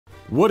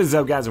What is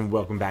up, guys, and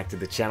welcome back to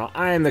the channel.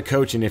 I am the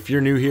coach, and if you're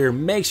new here,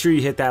 make sure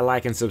you hit that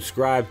like and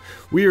subscribe.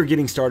 We are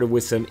getting started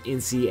with some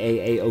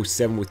NCAA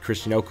 07 with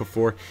Christian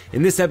Okafor.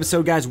 In this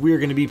episode, guys, we are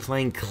going to be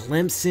playing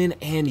Clemson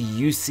and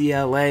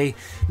UCLA.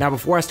 Now,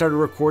 before I started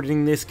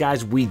recording this,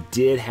 guys, we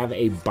did have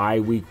a bye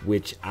week,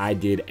 which I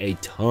did a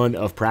ton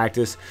of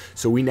practice.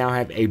 So we now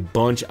have a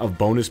bunch of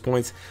bonus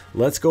points.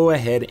 Let's go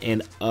ahead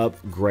and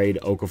upgrade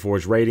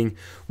Okafor's rating.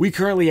 We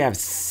currently have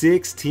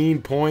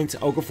 16 points.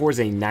 Okafor is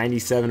a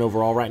 97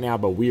 overall right now,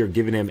 but we are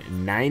giving him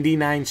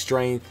 99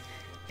 strength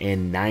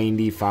and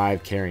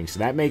 95 carrying. So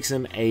that makes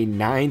him a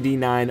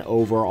 99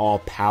 overall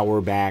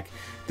power back.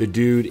 The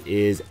dude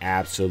is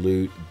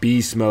absolute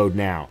beast mode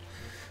now.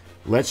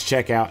 Let's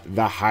check out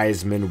the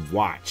Heisman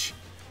watch.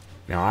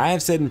 Now, I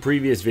have said in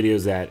previous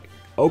videos that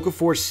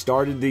Okafor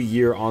started the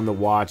year on the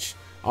watch.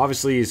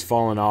 Obviously, he's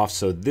fallen off,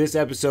 so this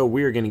episode,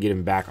 we are going to get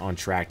him back on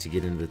track to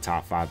get into the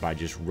top 5 by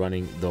just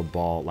running the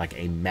ball like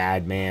a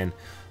madman.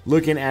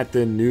 Looking at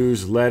the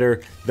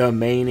newsletter, the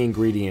main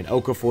ingredient,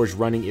 Okafor's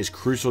running is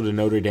crucial to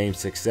Notre Dame's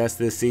success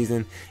this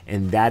season,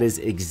 and that is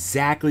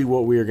exactly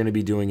what we are going to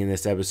be doing in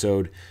this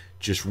episode,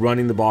 just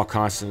running the ball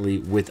constantly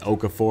with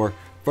Okafor.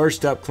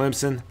 First up,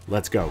 Clemson,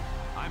 let's go.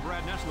 I'm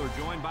Brad Nessler,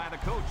 joined by the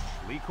coach,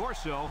 Lee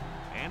Corso,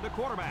 and the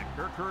quarterback,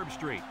 Kirk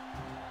Herbstreit.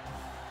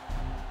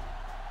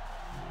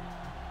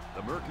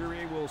 The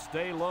mercury will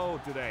stay low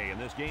today in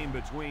this game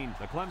between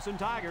the Clemson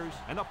Tigers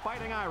and the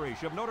Fighting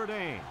Irish of Notre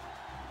Dame.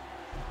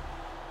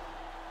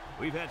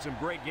 We've had some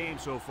great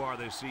games so far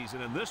this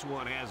season, and this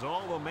one has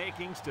all the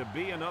makings to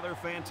be another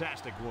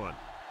fantastic one.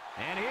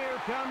 And here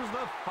comes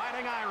the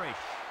Fighting Irish.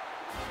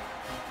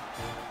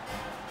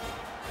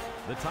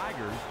 The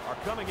Tigers are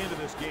coming into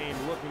this game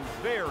looking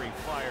very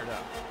fired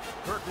up.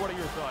 Kirk, what are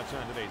your thoughts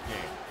on today's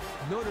game?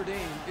 Notre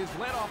Dame is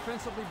led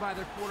offensively by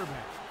their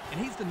quarterback, and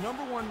he's the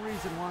 #1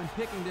 reason why I'm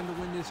picking them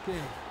to win this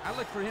game. I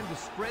look for him to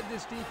spread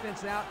this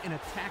defense out and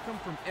attack them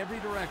from every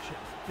direction.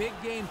 Big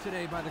game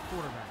today by the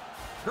quarterback.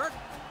 Kirk?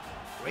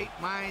 Great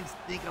minds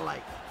think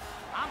alike.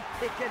 I'm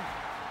picking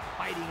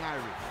Fighting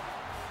Irish.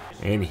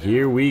 And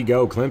here we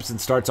go. Clemson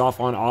starts off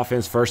on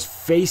offense first,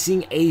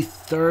 facing a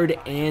 3rd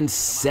and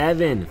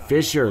 7.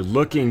 Fisher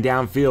looking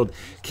downfield.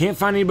 Can't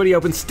find anybody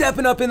open.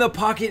 Stepping up in the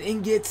pocket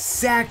and gets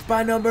sacked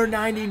by number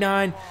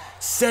 99,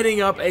 setting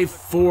up a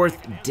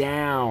 4th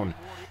down.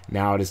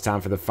 Now it is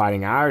time for the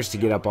Fighting Irish to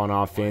get up on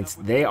offense.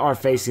 They are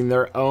facing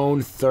their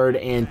own 3rd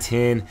and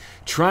 10,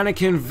 trying to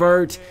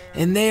convert,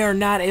 and they are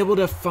not able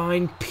to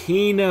find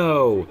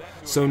Pino.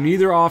 So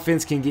neither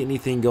offense can get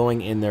anything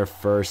going in their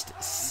first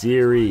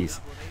series.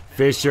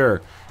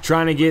 Fisher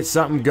trying to get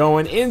something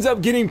going, ends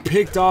up getting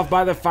picked off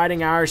by the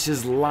Fighting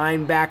Irish's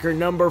linebacker,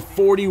 number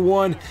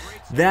 41.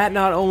 That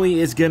not only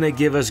is going to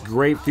give us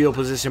great field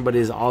position, but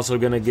is also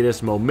going to get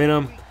us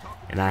momentum.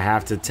 And I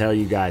have to tell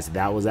you guys,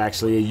 that was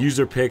actually a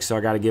user pick, so I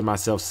got to give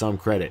myself some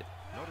credit.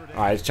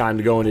 All right, it's time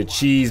to go into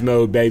cheese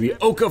mode, baby.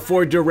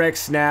 Okafor direct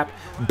snap,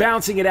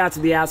 bouncing it out to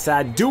the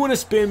outside, doing a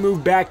spin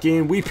move back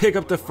in. We pick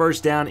up the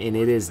 1st down, and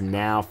it is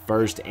now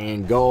 1st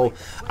and goal.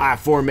 I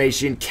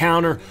formation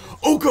counter.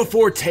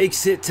 Okafor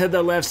takes it to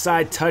the left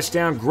side,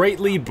 touchdown.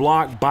 Greatly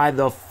blocked by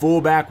the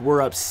fullback.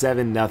 We're up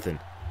 7-0.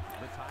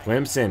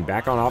 Clemson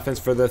back on offense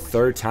for the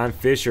 3rd time.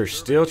 Fisher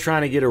still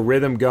trying to get a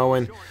rhythm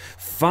going.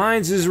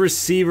 Finds his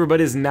receiver, but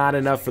is not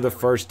enough for the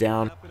 1st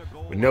down.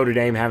 With Notre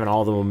Dame having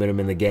all the momentum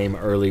in the game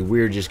early,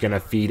 we're just going to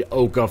feed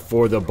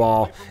Okafor the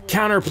ball.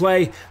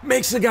 Counterplay,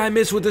 makes the guy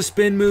miss with a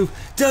spin move,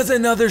 does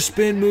another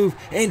spin move,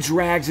 and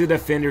drags the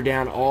defender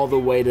down all the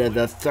way to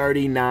the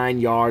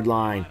 39-yard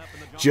line.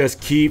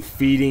 Just keep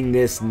feeding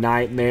this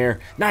nightmare.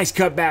 Nice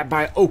cutback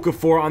by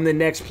Okafor on the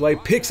next play.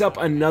 Picks up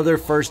another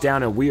 1st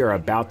down, and we are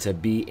about to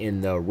be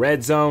in the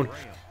red zone.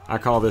 I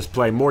call this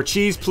play more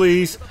cheese,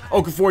 please.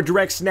 Okafor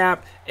direct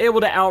snap,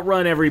 able to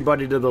outrun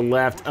everybody to the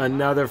left.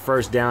 Another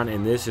 1st down,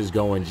 and this is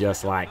going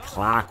just like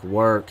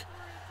clockwork.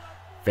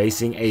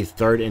 Facing a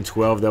 3rd and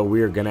 12, though,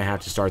 we are going to have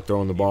to start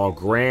throwing the ball.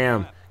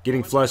 Graham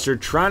getting flustered,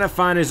 trying to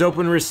find his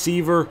open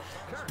receiver.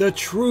 The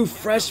true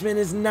freshman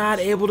is not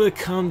able to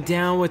come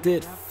down with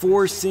it,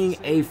 forcing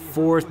a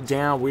 4th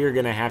down. We are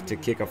going to have to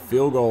kick a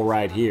field goal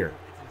right here.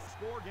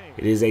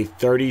 It is a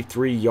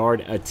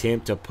 33-yard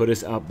attempt to put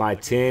us up by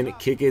 10.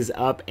 Kick is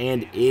up,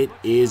 and it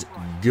is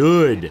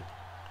good.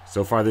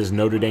 So far, this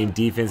Notre Dame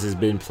defense has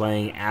been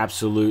playing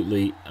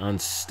absolutely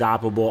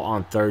unstoppable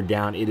on 3rd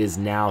down. It is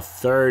now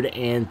 3rd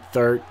and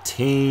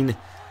 13.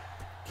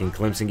 Can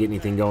Clemson get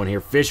anything going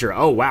here? Fisher,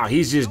 oh wow,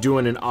 he's just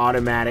doing an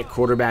automatic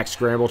quarterback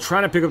scramble,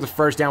 trying to pick up the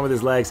 1st down with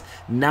his legs,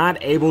 not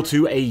able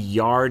to, a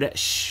yard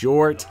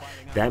short.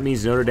 That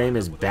means Notre Dame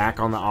is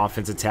back on the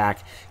offense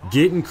attack,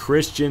 getting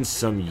Christian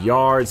some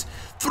yards,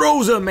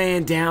 throws a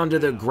man down to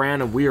the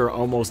ground, and we are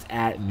almost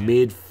at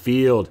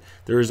midfield.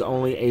 There is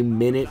only a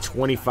minute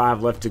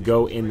 25 left to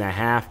go in the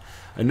half.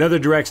 Another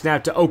direct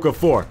snap to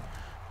Okafor.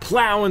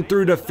 Plowing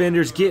through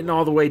defenders, getting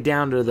all the way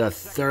down to the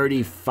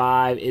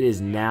 35. It is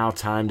now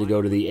time to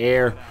go to the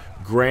air.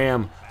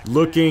 Graham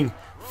looking,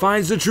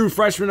 finds the true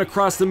freshman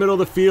across the middle of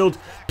the field,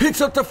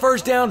 picks up the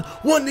first down,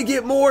 wanting to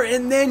get more,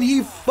 and then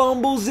he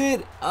fumbles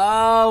it.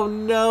 Oh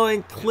no,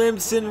 and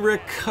Clemson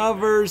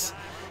recovers,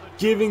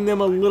 giving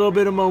them a little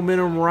bit of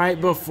momentum right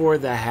before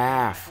the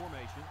half.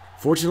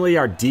 Fortunately,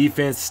 our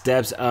defense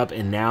steps up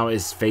and now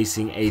is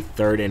facing a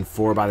 3rd and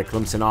 4 by the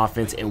Clemson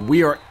offense, and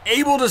we are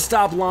able to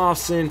stop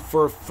Lawson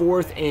for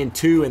 4th and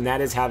 2, and that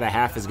is how the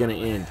half is going to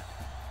end.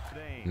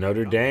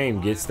 Notre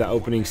Dame gets the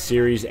opening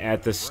series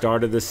at the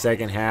start of the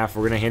second half.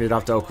 We're going to hand it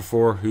off to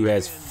Okafor, who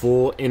has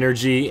full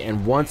energy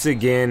and once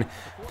again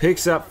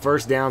picks up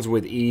first downs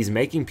with ease,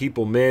 making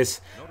people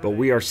miss, but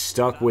we are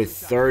stuck with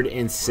 3rd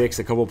and 6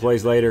 a couple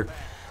plays later.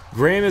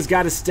 Graham has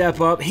got to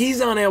step up.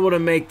 He's unable to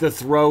make the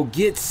throw,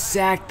 gets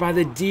sacked by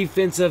the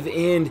defensive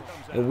end,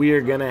 and we are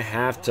going to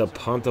have to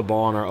punt the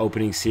ball in our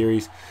opening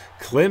series.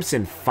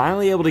 Clemson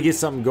finally able to get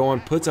something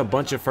going, puts a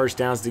bunch of first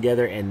downs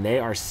together, and they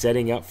are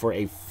setting up for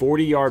a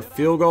 40-yard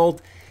field goal.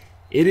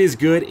 It is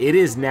good. It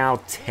is now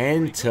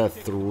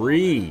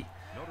 10-3.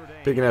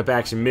 Picking up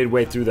action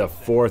midway through the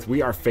 4th.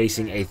 We are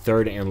facing a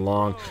 3rd and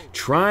long,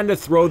 trying to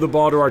throw the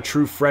ball to our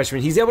true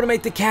freshman. He's able to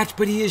make the catch,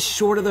 but he is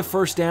short of the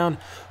first down,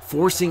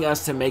 forcing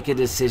us to make a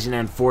decision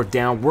on 4th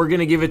down. We're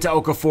going to give it to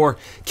Okafor.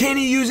 Can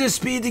he use his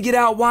speed to get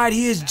out wide?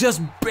 He is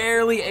just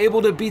barely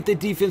able to beat the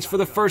defense for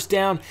the first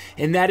down,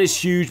 and that is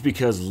huge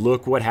because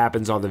look what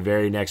happens on the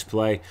very next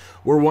play.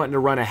 We're wanting to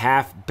run a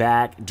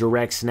half-back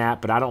direct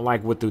snap, but I don't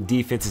like what the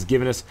defense is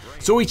giving us,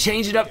 so we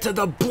change it up to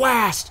the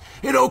blast,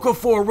 and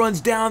Okafor runs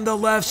down the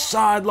left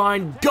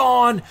sideline,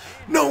 gone.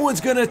 No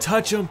one's going to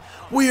touch him.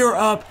 We are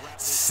up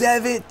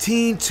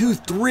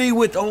 17-3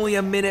 with only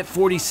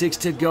 1:46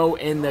 to go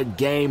in the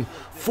game.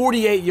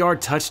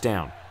 48-yard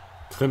touchdown.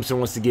 Clemson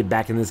wants to get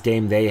back in this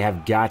game. They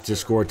have got to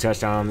score a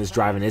touchdown on this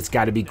drive, and it's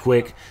got to be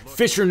quick.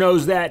 Fisher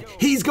knows that.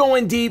 He's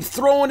going deep,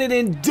 throwing it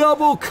in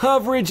double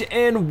coverage,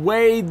 and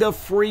Wade, the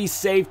free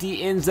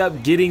safety, ends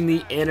up getting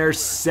the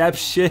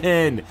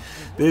interception.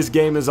 This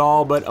game is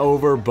all but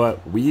over,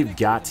 but we've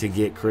got to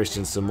get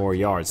Christian some more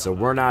yards, so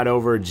we're not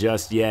over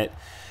just yet.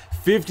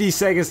 50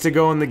 seconds to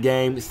go in the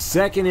game.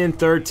 2nd and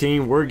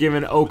 13. We're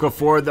giving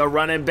Okafor the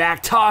running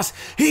back toss.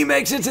 He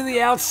makes it to the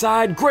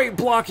outside. Great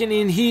blocking,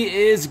 and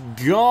he is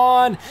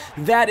gone.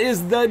 That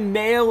is the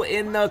nail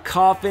in the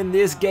coffin.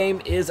 This game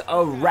is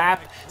a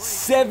wrap.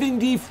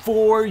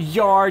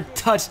 74-yard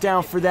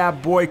touchdown for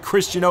that boy,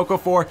 Christian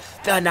Okafor,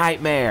 the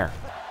Nightmare.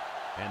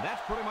 And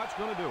that's pretty much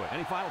going to do it.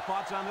 Any final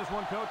thoughts on this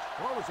one, Coach?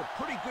 Well, it was a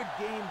pretty good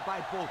game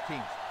by both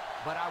teams,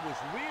 but I was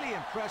really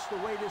impressed the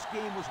way this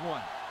game was won.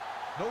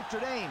 Notre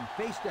Dame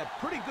faced a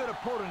pretty good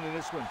opponent in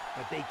this one,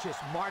 but they just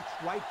marched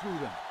right through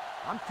them.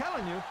 I'm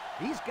telling you,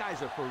 these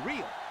guys are for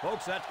real.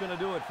 Folks, that's going to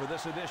do it for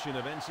this edition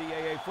of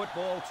NCAA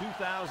Football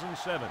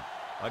 2007.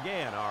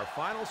 Again, our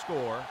final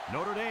score,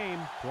 Notre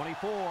Dame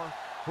 24,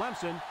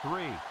 Clemson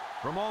 3.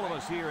 From all of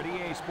us here at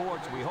EA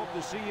Sports, we hope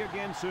to see you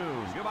again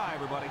soon. Goodbye,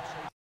 everybody.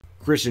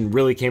 Christian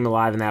really came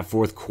alive in that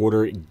 4th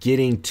quarter,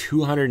 getting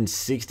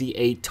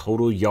 268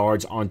 total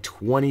yards on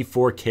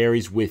 24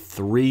 carries with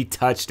 3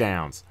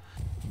 touchdowns.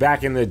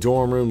 Back in the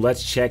dorm room,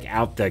 let's check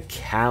out the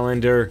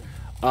calendar.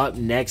 Up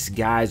next,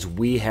 guys,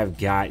 we have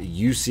got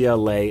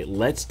UCLA.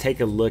 Let's take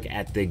a look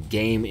at the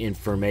game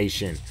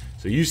information.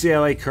 So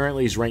UCLA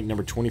currently is ranked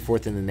number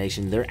 24th in the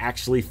nation. They're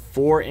actually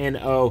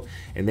 4-0,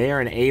 and they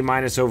are an A-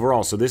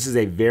 overall. So this is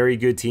a very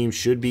good team.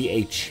 Should be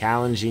a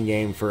challenging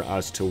game for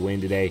us to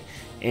win today,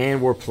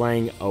 and we're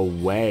playing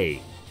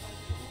away.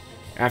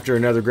 After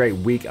another great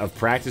week of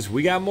practice,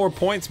 we got more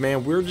points,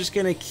 man. We're just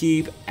going to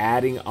keep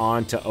adding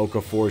on to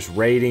Okafor's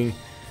rating.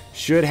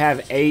 Should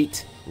have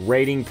 8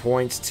 rating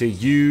points to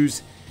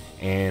use.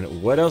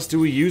 And what else do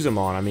we use them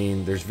on? I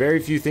mean, there's very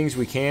few things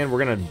we can.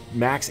 We're going to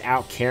max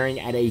out carrying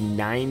at a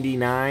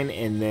 99,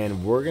 and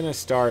then we're going to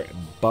start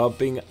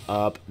bumping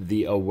up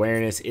the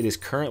awareness. It is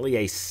currently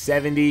a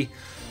 70.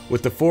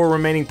 With the 4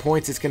 remaining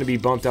points, it's going to be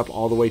bumped up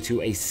all the way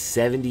to a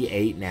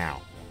 78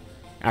 now.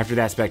 After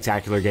that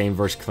spectacular game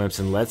versus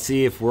Clemson, let's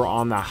see if we're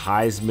on the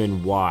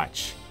Heisman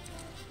watch.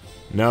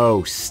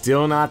 No,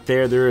 still not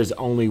there. There is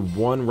only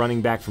 1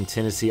 running back from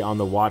Tennessee on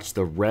the watch.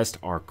 The rest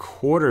are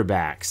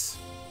quarterbacks.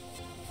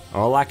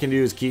 All I can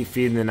do is keep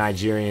feeding the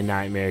Nigerian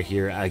nightmare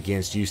here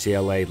against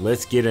UCLA.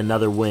 Let's get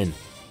another win.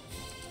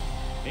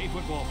 Hey,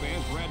 football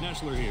fans, Brad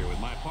Nessler here with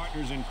my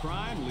partners in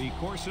crime, Lee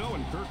Corso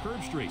and Kirk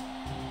Herbstreit.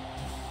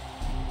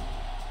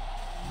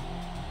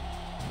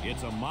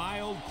 It's a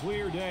mild,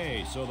 clear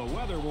day, so the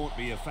weather won't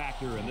be a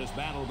factor in this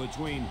battle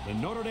between the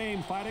Notre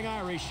Dame Fighting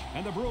Irish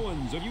and the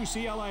Bruins of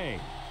UCLA.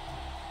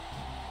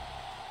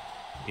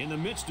 In the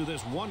midst of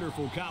this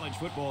wonderful college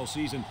football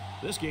season,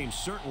 this game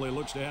certainly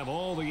looks to have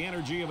all the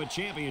energy of a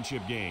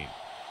championship game.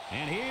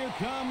 And here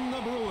come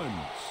the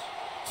Bruins.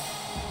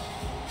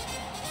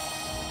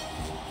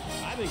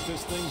 I think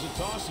this thing's a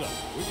toss-up.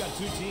 We've got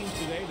 2 teams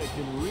today that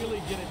can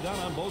really get it done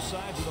on both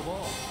sides of the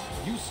ball.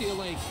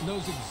 UCLA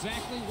knows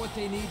exactly what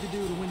they need to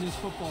do to win this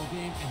football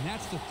game, and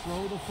that's to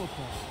throw the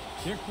football.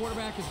 Their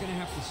quarterback is going to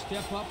have to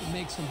step up and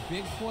make some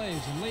big plays.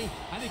 And Lee,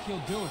 I think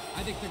he'll do it.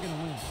 I think they're going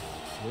to win.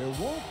 There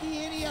won't be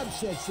any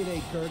upsets today,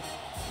 Kirk.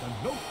 The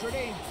Notre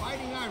Dame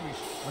Fighting Irish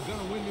are going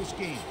to win this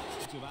game.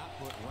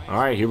 All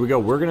right, here we go.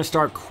 We're going to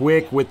start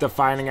quick with the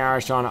Fighting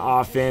Irish on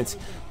offense.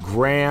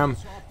 Graham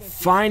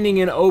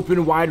finding an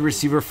open wide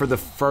receiver for the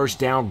first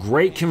down.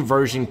 Great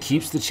conversion,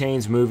 keeps the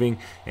chains moving,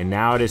 and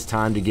now it is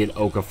time to get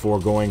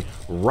Okafor going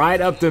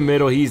right up the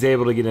middle. He's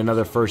able to get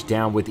another first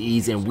down with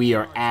ease, and we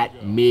are at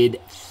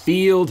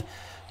midfield.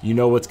 You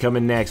know what's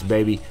coming next,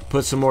 baby.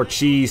 Put some more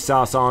cheese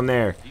sauce on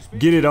there.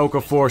 Get it,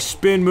 Okafor.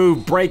 Spin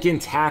move, breaking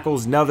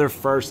tackles, another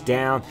first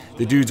down.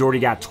 The dude's already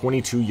got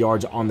 22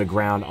 yards on the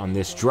ground on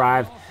this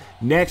drive.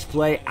 Next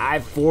play, I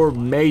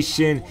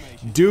formation,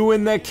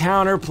 doing the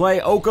counter play.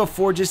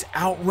 Okafor just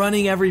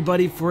outrunning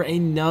everybody for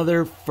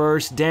another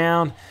first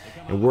down.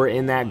 And we're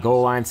in that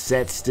goal line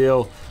set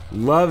still.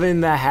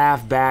 Loving the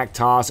halfback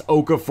toss.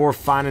 Okafor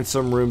finding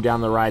some room down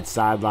the right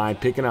sideline,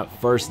 picking up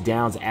first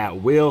downs at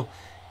will.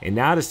 And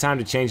now it's time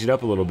to change it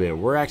up a little bit.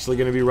 We're actually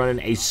going to be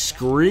running a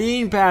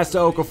screen pass to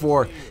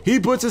Okafor. He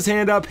puts his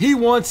hand up. He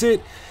wants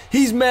it.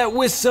 He's met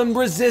with some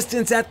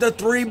resistance at the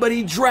 3, but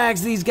he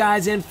drags these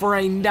guys in for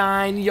a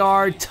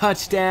 9-yard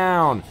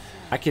touchdown.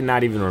 I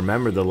cannot even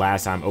remember the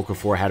last time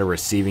Okafor had a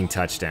receiving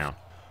touchdown.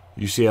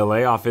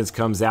 UCLA offense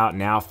comes out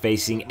now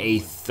facing a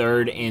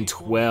 3rd and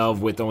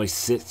 12 with only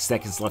 6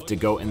 seconds left to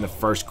go in the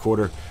first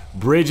quarter.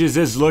 Bridges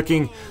is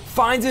looking,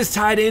 finds his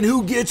tight end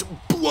who gets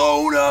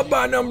blown up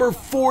by number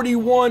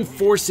 41,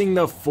 forcing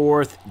the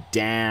 4th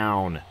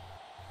down.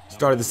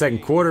 Start of the second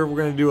quarter, we're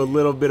going to do a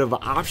little bit of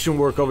option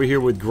work over here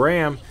with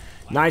Graham.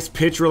 Nice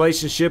pitch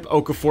relationship.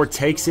 Okafor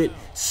takes it.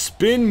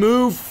 Spin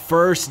move.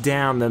 First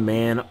down. The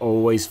man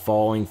always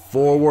falling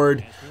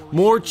forward.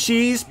 More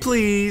cheese,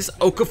 please.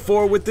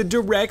 Okafor with the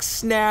direct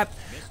snap.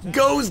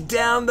 Goes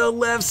down the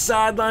left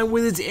sideline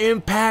with his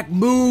impact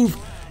move.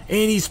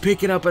 And he's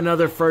picking up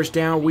another first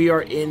down. We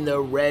are in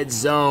the red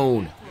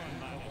zone.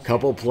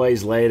 Couple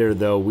plays later,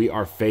 though, we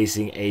are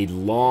facing a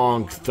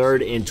long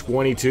 3rd and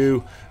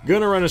 22.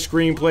 Gonna run a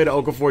screen play to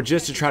Okafor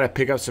just to try to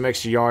pick up some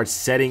extra yards,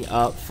 setting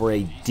up for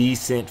a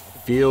decent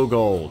field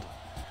goal.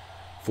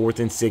 4th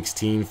and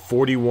 16,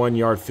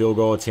 41-yard field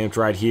goal attempt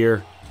right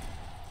here.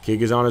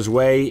 Kick is on his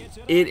way.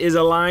 It is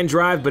a line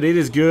drive, but it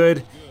is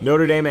good.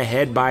 Notre Dame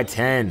ahead by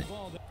 10.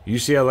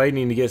 UCLA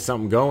need to get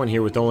something going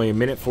here with only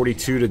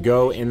 1:42 to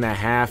go in the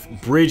half.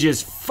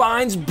 Bridges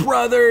finds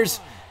Brothers.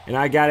 And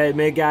I gotta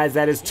admit, guys,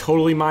 that is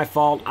totally my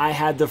fault. I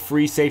had the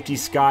free safety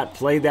Scott,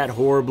 played that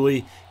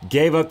horribly,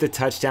 gave up the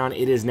touchdown.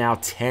 It is now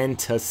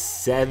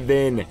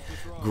 10-7.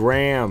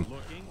 Graham.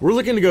 We're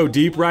looking to go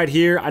deep right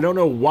here. I don't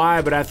know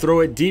why, but I throw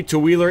it deep to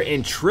Wheeler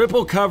in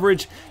triple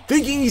coverage,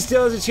 thinking he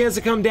still has a chance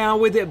to come down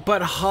with it,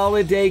 but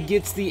Holiday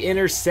gets the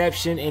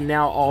interception, and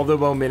now all the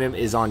momentum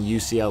is on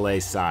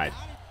UCLA's side.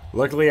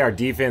 Luckily, our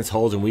defense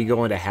holds and we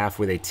go into half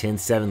with a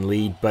 10-7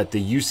 lead, but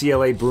the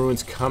UCLA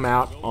Bruins come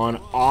out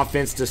on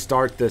offense to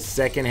start the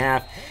second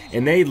half,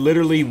 and they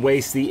literally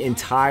waste the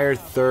entire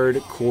third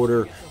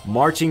quarter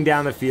marching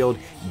down the field,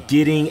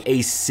 getting a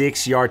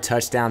 6-yard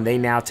touchdown. They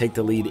now take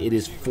the lead. It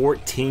is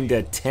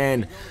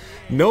 14-10.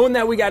 Knowing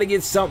that we got to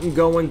get something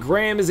going,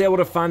 Graham is able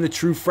to find the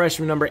true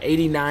freshman number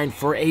 89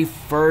 for a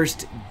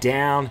first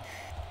down.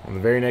 On the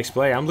very next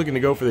play, I'm looking to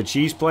go for the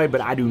cheese play,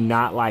 but I do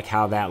not like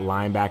how that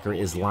linebacker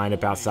is lined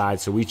up outside,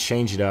 so we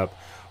change it up.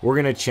 We're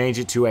going to change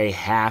it to a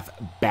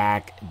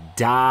halfback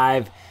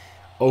dive.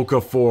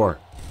 Okafor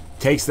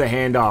takes the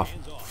handoff,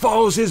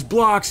 follows his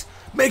blocks,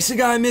 makes the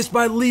guy miss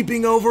by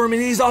leaping over him,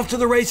 and he's off to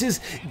the races,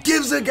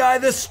 gives the guy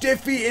the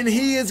stiffy, and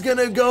he is going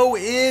to go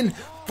in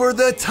for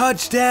the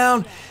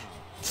touchdown.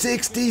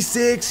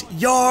 66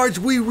 yards.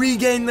 We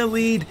regain the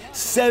lead,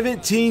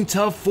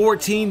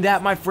 17-14.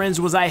 That, my friends,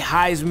 was a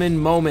Heisman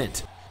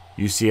moment.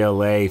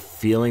 UCLA,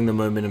 feeling the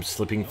momentum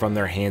slipping from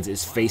their hands,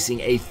 is facing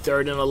a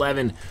 3rd and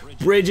 11.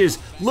 Bridges,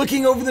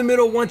 looking over the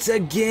middle once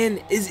again,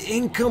 is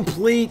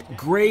incomplete.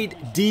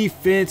 Great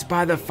defense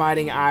by the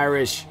Fighting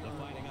Irish.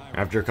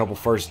 After a couple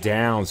first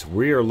downs,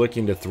 we are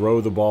looking to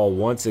throw the ball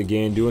once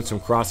again, doing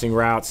some crossing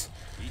routes.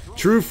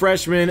 True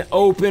freshman,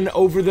 open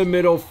over the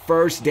middle,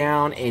 first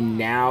down, and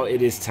now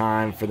it is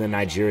time for the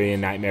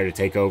Nigerian Nightmare to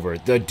take over.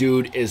 The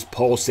dude is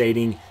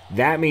pulsating.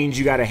 That means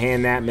you got to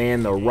hand that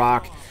man the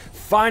rock.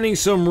 Finding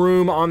some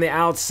room on the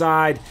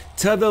outside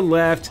to the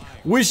left.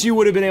 Wish you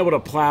would have been able to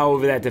plow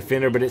over that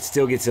defender, but it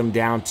still gets him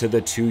down to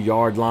the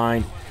 2-yard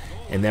line.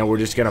 And then we're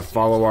just going to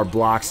follow our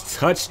blocks.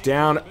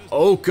 Touchdown,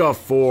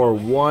 Okafor,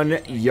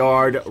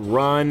 1-yard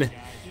run.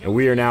 And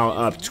we are now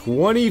up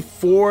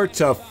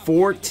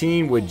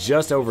 24-14 with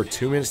just over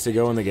 2 minutes to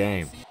go in the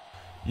game.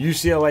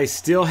 UCLA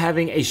still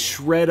having a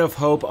shred of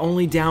hope,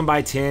 only down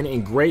by 10,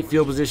 in great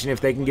field position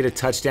if they can get a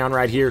touchdown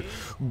right here.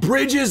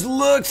 Bridges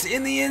looks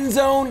in the end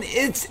zone.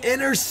 It's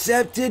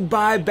intercepted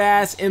by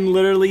Bass, and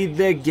literally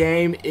the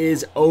game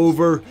is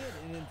over.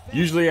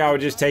 Usually I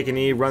would just take a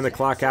knee, run the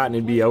clock out, and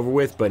it'd be over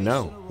with, but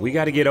no. We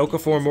got to get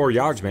Okafor more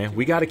yards, man.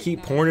 We got to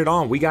keep pouring it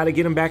on. We got to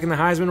get him back in the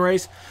Heisman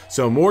race.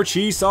 So more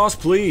cheese sauce,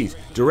 please.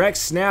 Direct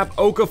snap,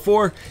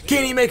 Okafor.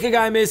 Can he make a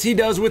guy miss? He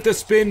does with the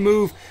spin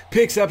move.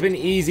 Picks up an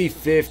easy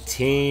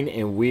 15,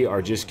 and we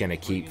are just going to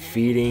keep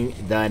feeding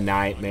the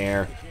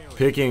nightmare.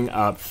 Picking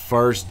up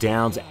first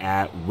downs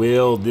at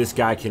will. This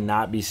guy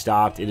cannot be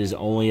stopped. It is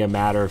only a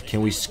matter of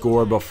can we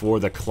score before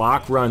the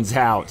clock runs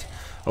out.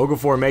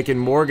 Okafor making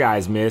more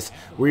guys miss.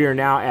 We are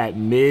now at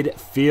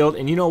midfield,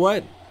 and you know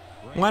what?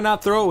 Why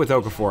not throw it with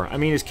Okafor? I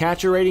mean, his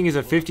catcher rating is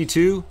a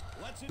 52,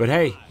 but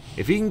hey,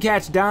 if he can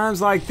catch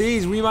dimes like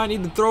these, we might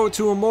need to throw it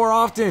to him more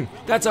often.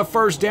 That's a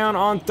first down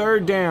on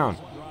third down.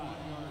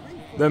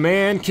 The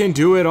man can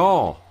do it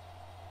all.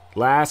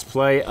 Last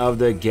play of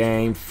the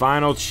game,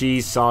 final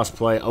cheese sauce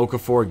play.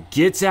 Okafor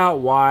gets out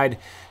wide,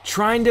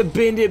 trying to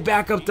bend it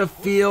back up the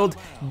field,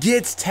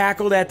 gets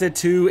tackled at the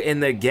 2,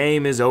 and the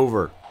game is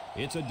over.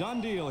 It's a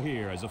done deal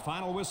here as the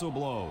final whistle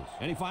blows.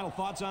 Any final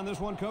thoughts on this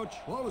one, Coach?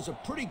 Well, it was a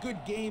pretty good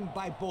game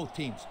by both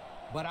teams,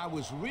 but I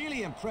was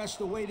really impressed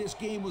the way this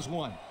game was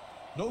won.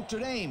 Notre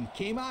Dame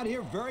came out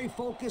here very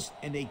focused,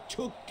 and they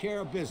took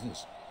care of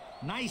business.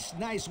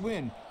 Nice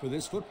win for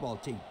this football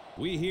team.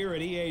 We here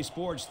at EA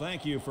Sports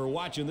thank you for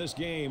watching this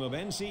game of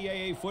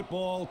NCAA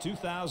Football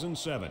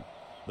 2007.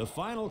 The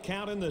final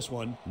count in this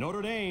one,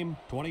 Notre Dame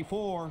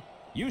 24,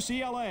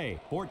 UCLA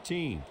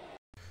 14.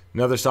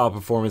 Another solid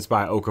performance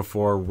by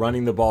Okafor,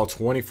 running the ball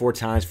 24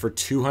 times for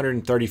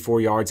 234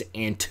 yards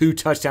and 2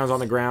 touchdowns on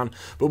the ground.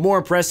 But more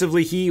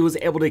impressively, he was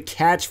able to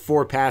catch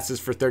 4 passes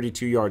for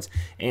 32 yards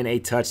and a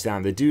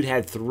touchdown. The dude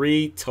had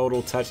 3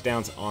 total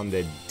touchdowns on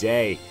the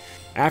day.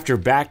 After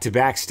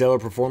back-to-back stellar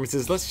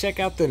performances, let's check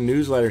out the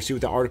newsletter, see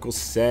what the article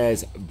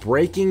says.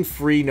 Breaking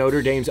free,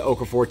 Notre Dame's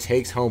Okafor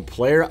takes home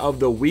Player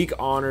of the Week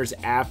honors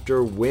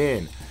after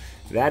win.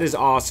 That is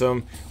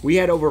awesome. We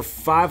had over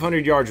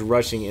 500 yards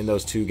rushing in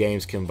those 2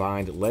 games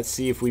combined. Let's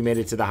see if we made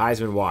it to the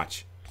Heisman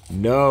watch.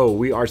 No,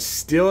 we are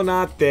still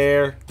not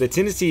there. The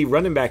Tennessee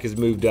running back has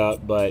moved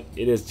up, but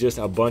it is just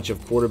a bunch of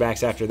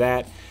quarterbacks after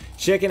that.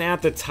 Checking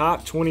out the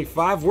top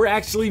 25, we're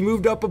actually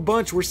moved up a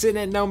bunch. We're sitting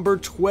at number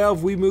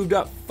 12. We moved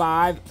up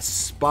 5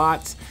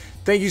 spots.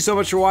 Thank you so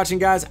much for watching,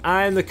 guys.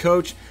 I am the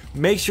coach.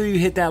 Make sure you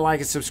hit that like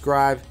and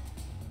subscribe,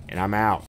 and I'm out.